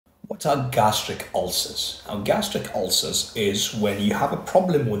What are gastric ulcers? Now, gastric ulcers is when you have a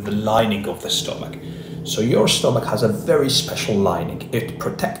problem with the lining of the stomach. So your stomach has a very special lining. It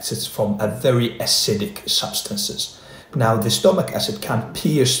protects it from a very acidic substances. Now, the stomach acid can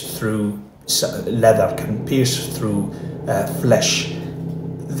pierce through leather, can pierce through flesh.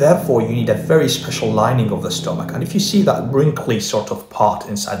 Therefore, you need a very special lining of the stomach. And if you see that wrinkly sort of part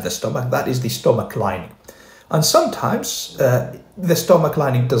inside the stomach, that is the stomach lining. And sometimes the stomach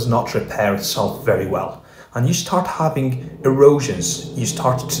lining does not repair itself very well. And you start having erosions. You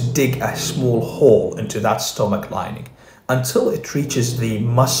start to dig a small hole into that stomach lining until it reaches the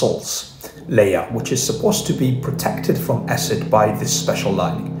muscles layer, which is supposed to be protected from acid by this special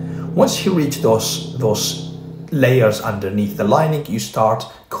lining. Once you reach those layers underneath the lining, you start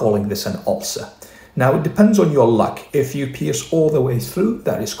calling this an ulcer. Now, it depends on your luck. If you pierce all the way through,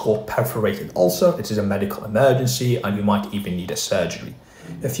 that is called perforated ulcer. It is a medical emergency and you might even need a surgery.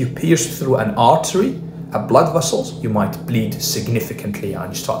 If you pierce through an artery, a blood vessels, you might bleed significantly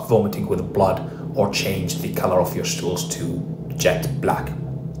and you start vomiting with blood or change the color of your stools to jet black.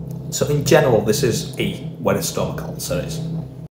 So in general, this is what a stomach ulcer is.